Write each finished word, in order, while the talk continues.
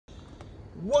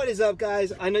What is up,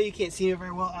 guys? I know you can't see me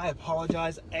very well. I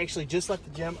apologize. I actually just left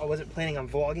the gym. I wasn't planning on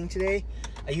vlogging today.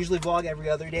 I usually vlog every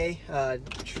other day,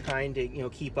 trying to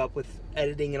keep up with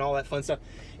editing and all that fun stuff.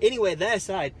 Anyway, that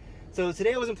aside, so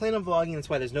today I wasn't planning on vlogging.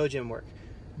 That's why there's no gym work.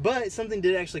 But something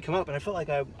did actually come up, and I felt like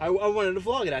I wanted to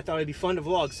vlog it. I thought it'd be fun to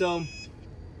vlog. So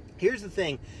here's the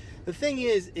thing. The thing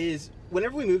is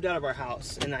whenever we moved out of our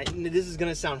house, and this is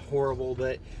gonna sound horrible,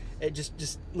 but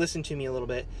just listen to me a little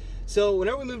bit. So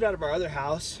whenever we moved out of our other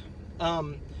house,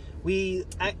 we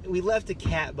left a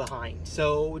cat behind.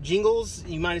 So Jingles,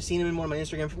 you might have seen him in one of my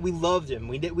Instagram. We loved him.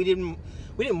 We didn't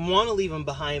want to leave him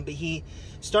behind, but he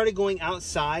started going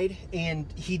outside and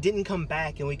he didn't come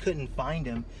back, and we couldn't find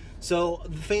him. So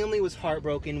the family was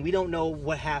heartbroken. We don't know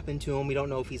what happened to him. We don't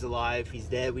know if he's alive, if he's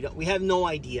dead. We have no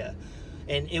idea.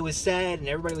 And it was sad, and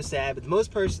everybody was sad. But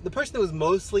the person that was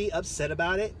mostly upset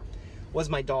about it was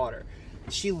my daughter.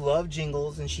 She loved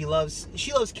Jingles, and she loves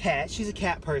cats. She's a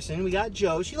cat person. We got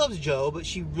Joe. She loves Joe, but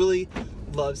she really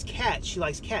loves cats. She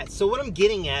likes cats. So what I'm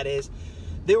getting at is,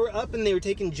 they were up and they were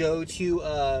taking Joe to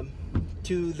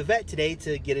the vet today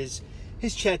to get his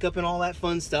checkup and all that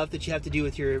fun stuff that you have to do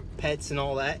with your pets and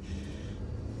all that.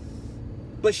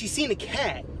 But she's seen a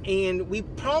cat, and we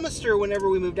promised her whenever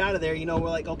we moved out of there, we're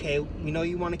like, okay, we know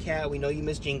you want a cat. We know you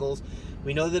miss Jingles.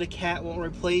 We know that a cat won't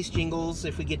replace Jingles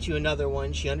if we get you another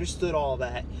one. She understood all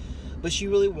that, but she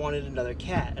really wanted another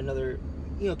cat, another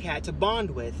cat to bond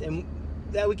with, and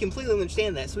that we completely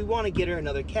understand that. So we want to get her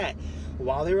another cat.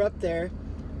 While they were up there,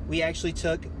 we actually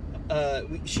took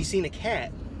she's seen a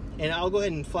cat, and I'll go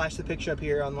ahead and flash the picture up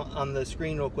here on the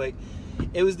screen real quick.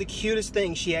 It was the cutest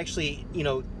thing. She actually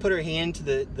put her hand to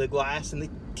the glass, and the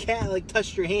cat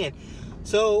touched her hand.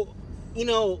 So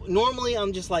normally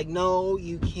I'm just like, no,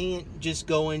 you can't just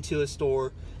go into a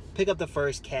store, pick up the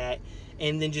first cat,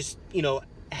 and then just,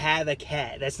 have a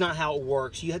cat. That's not how it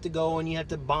works. You have to go and you have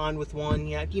to bond with one.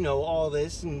 You have, all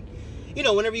this. And,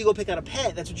 whenever you go pick out a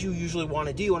pet, that's what you usually want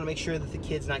to do. You want to make sure that the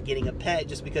kid's not getting a pet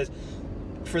just because,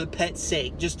 for the pet's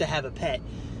sake, just to have a pet.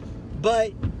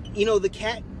 But, the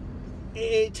cat,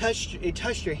 it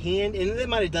touched your hand, and they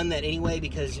might have done that anyway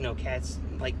because, cats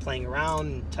like playing around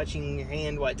and touching your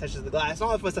hand while it touches the glass and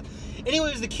all that fun stuff. Anyway,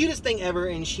 it was the cutest thing ever,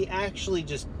 and she actually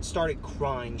just started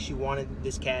crying. She wanted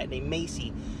this cat named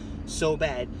Macy so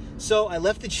bad. So I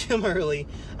left the gym early.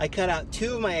 I cut out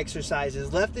 2 of my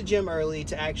exercises, left the gym early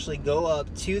to actually go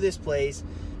up to this place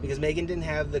because Megan didn't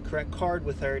have the correct card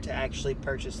with her to actually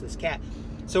purchase this cat.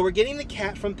 So we're getting the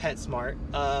cat from PetSmart.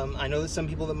 I know there's some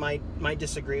people that might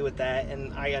disagree with that,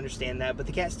 and I understand that, but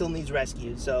the cat still needs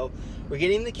rescued. So we're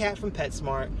getting the cat from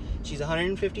PetSmart. She's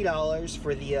 $150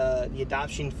 for the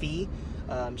adoption fee.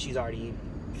 She's already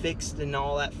fixed and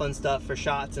all that fun stuff for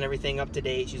shots and everything up to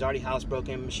date. She's already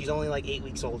housebroken. She's only like 8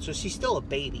 weeks old, so she's still a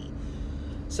baby.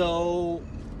 So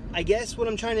I guess what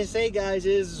I'm trying to say, guys,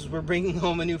 is we're bringing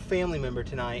home a new family member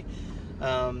tonight.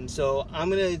 So I'm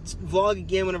gonna vlog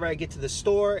again whenever I get to the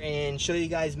store and show you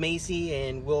guys Macy,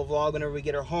 and we'll vlog whenever we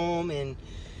get her home and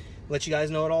let you guys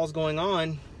know what all's going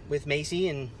on with Macy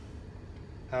and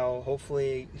how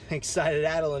hopefully excited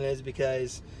Adeline is,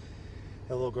 because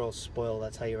the little girl's spoiled, I'll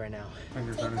tell you right now.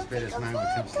 Fingers on his bed as mine when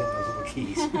it comes to those little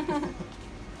keys.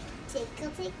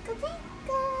 Tickle, tickle,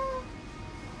 tickle.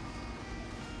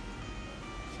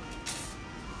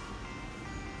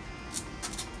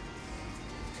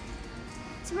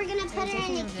 So we're gonna put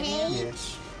her in a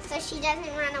cage so she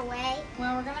doesn't run away.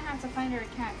 Well, we're gonna have to find her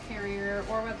a cat carrier,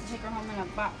 or we'll have to take her home in a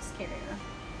box carrier.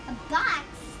 A box?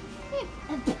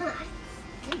 A box?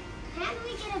 How do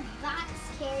we get a box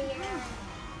carrier?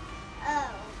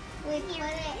 Oh, we put it in.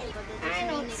 I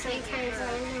don't sometimes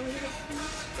learn. You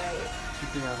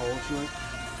think how old she was?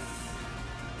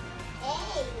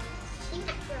 Hey, she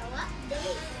might grow up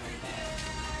big.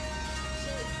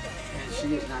 She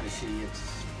is not a she, it's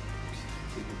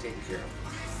she's been taken care of.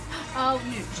 Oh,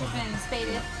 she's been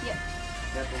spaded. Yep.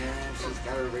 Yep, and she's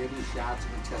got her rabies shots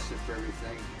and been tested for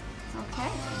everything. Okay.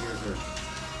 And here's her.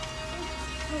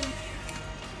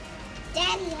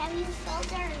 Daddy, have you felt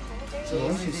her? So the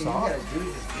only thing you gotta do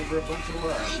is just give her a bunch of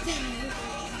love.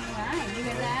 Alright, you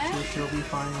get that? She'll be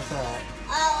fine with that.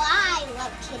 Oh, I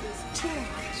love kitties too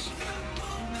much.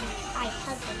 I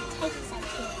hug them tight as I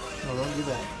can. No, don't do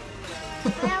that.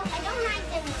 Well, I don't like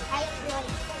them tight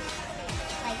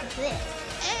like this.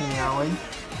 Meowing.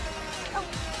 Oh.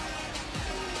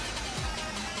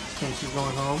 Think she's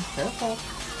going home? Careful.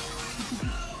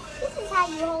 This is how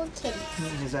you hold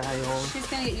kitties. Is that how you hold? She's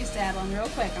gonna get used to Adeline real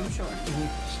quick, I'm sure.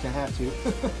 She's gonna have to.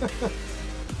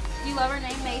 You love her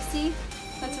name, Macy?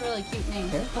 That's a really cute name.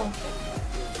 Careful.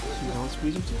 She don't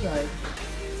squeeze her too tight.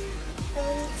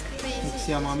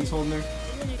 See how mommy's holding her?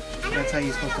 That's how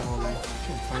you're supposed to hold it.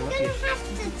 I'm gonna have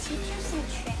to teach you some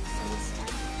tricks and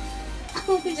stuff.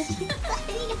 Oh, she's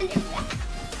sliding on your back.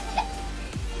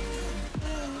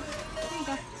 There you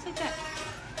go. Just like that.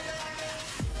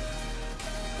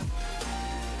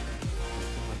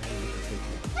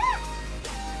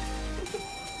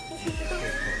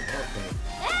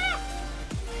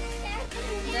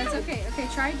 That's okay. Okay,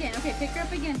 try again. Okay, pick her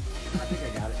up again. I think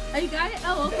I got it. Oh, you got it?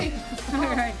 Oh, okay.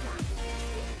 All right.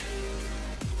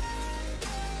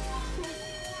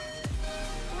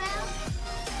 Well,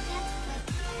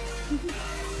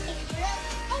 hey,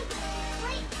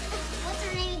 wait. What's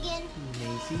her name again?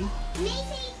 Macy.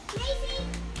 Macy. Macy.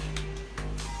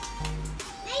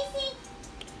 Macy.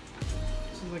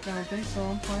 She's like, I don't think so.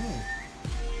 I'm playing.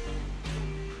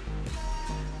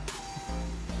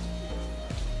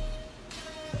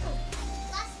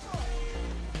 Last toy.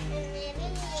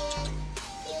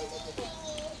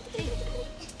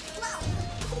 Wow.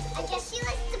 I guess she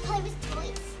likes to play with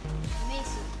toys.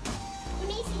 Macy.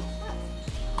 Macy, look.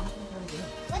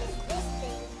 What is this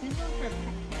thing? This one's for a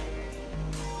pet carrier.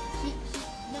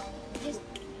 No, just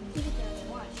keep it there and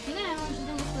watch. You know, she's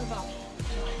gonna look for the ball.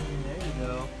 There you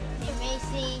go. Hey,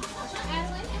 Macy.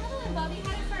 Adeline, Bobby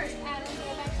had it first. Adeline,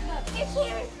 go back to Bubby. It's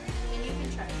here. And you can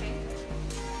try, okay?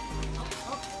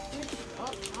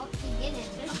 Oh, she's getting it.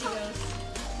 There she goes.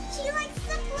 She likes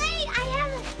to play. I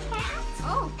have a cat.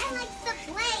 Oh. And likes to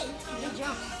play. Good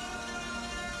jump.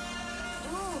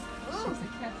 Ooh, She's ooh, a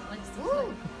cat that likes to ooh.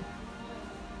 play.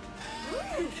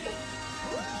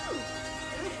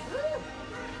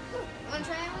 Want to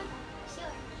try one?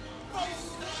 Sure.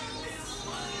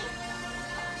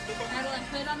 Adeline,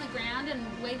 put it on the ground and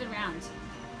wave it around.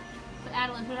 Put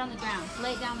Adeline, put it on the ground.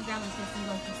 Lay it down on the ground and say something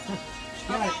like this.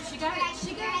 Got it. She got it.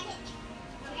 She got it.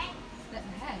 Okay. That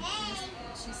head.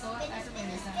 She's so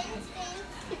aggravated with that.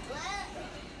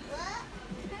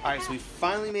 Alright, so we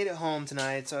finally made it home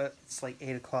tonight. So it's like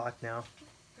 8 o'clock now.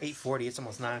 8:40. It's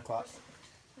almost 9 o'clock.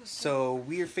 So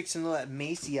we are fixing to let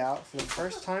Macy out for the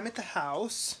first time at the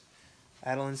house.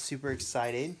 Adeline's super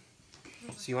excited.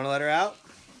 So you want to let her out?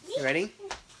 You ready?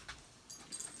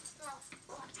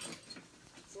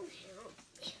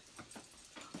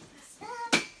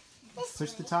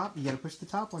 Push the top. You got to push the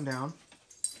top one down.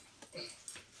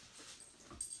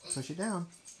 Push it down.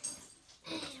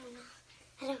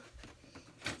 I don't.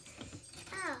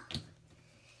 Oh.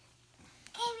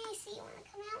 Hey, Macy, you want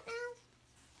to come out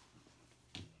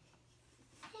now?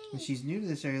 When she's new to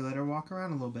this area, let her walk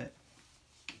around a little bit.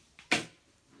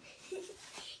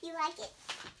 You like it?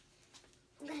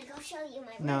 I'm gonna go show you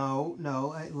my room.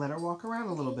 No, let her walk around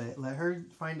a little bit. Let her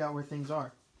find out where things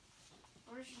are.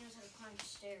 Or she knows how to climb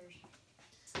stairs.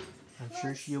 I'm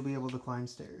sure she'll be able to climb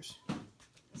stairs.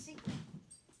 See?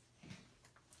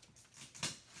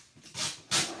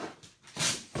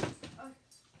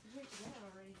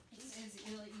 It's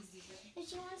really easy. If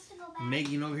she wants to go back.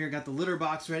 Megan over here got the litter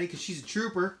box ready because she's a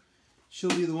trooper. She'll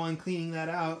be the one cleaning that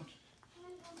out.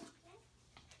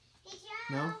 Hey,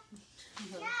 Joe. No?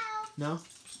 Joe. No?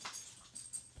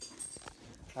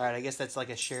 Alright, I guess that's like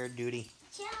a shared duty.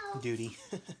 Joe.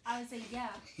 I would say yeah.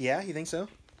 Yeah, you think so?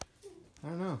 I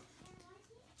don't know.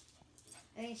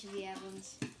 I think it should be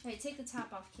Evelyn's. Wait, take the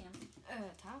top off, Kim.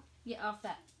 Top? Yeah, off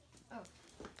that. Oh.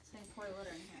 It's going to pour the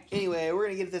litter in here. Anyway, we're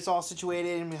going to get this all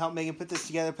situated and we help Megan put this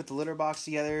together, put the litter box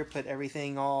together, put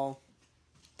everything all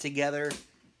together,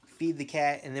 feed the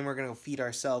cat, and then we're going to go feed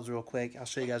ourselves real quick. I'll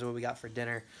show you guys what we got for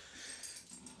dinner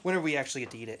whenever we actually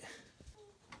get to eat it.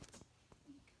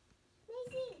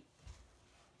 Macy.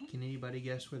 Can anybody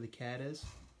guess where the cat is?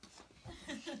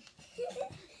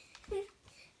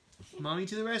 Mommy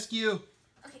to the rescue!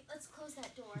 Okay, let's close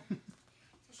that door so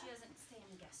she doesn't stay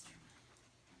in the guest room.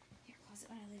 Here, close it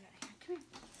when I leave it here. Come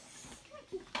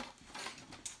here.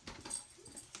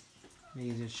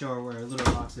 Megan's going to show her where her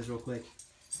litter box is real quick.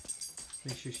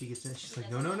 Make sure she gets in. She's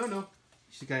like, no.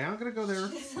 She's like, I'm going to go there.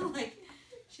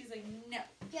 She's like, no.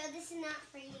 Joe, this is not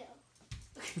for you.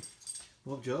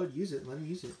 Well, Joe, use it. Let him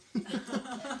use it.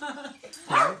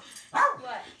 What?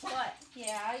 What?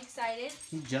 Yeah, excited? He's What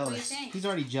do you jealous. think? He's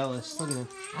already jealous. Look at him.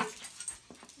 Going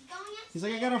He's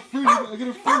like, I got a friend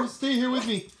to stay here with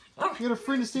me. I got a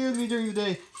friend to stay with me during the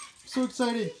day. I'm so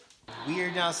excited. We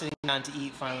are now sitting down to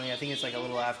eat finally. I think it's like a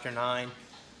little after 9.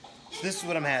 So this is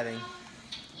what I'm having.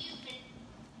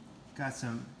 Got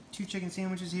some 2 chicken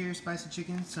sandwiches here, spicy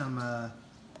chicken, some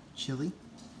chili.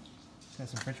 Got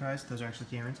some french fries. Those are actually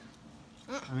Cameron's.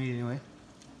 I'm eating anyway.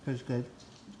 Tastes good.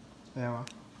 Yeah, well.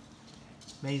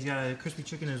 May's got a crispy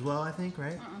chicken as well, I think,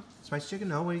 right? Spicy chicken?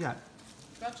 No, what do you got?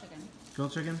 Grilled chicken.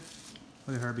 Grilled chicken?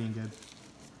 Look at her being good.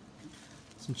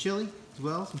 Some chili as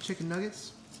well, some chicken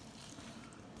nuggets.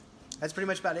 that's pretty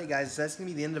much about it, guys. That's gonna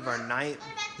be the end of our night.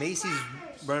 Macy's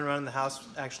running around the house.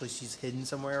 Actually, she's hidden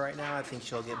somewhere right now. I think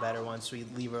she'll get better once we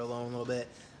leave her alone a little bit.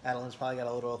 Adeline's probably got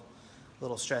a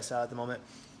little stressed out at the moment.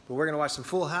 But we're gonna watch some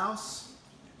Fuller House.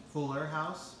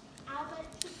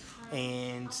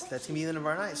 And that's gonna be the end of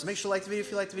our night. So make sure to like the video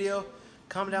if you like the video.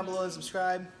 Comment down below and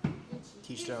subscribe.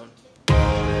 Teach their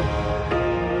own.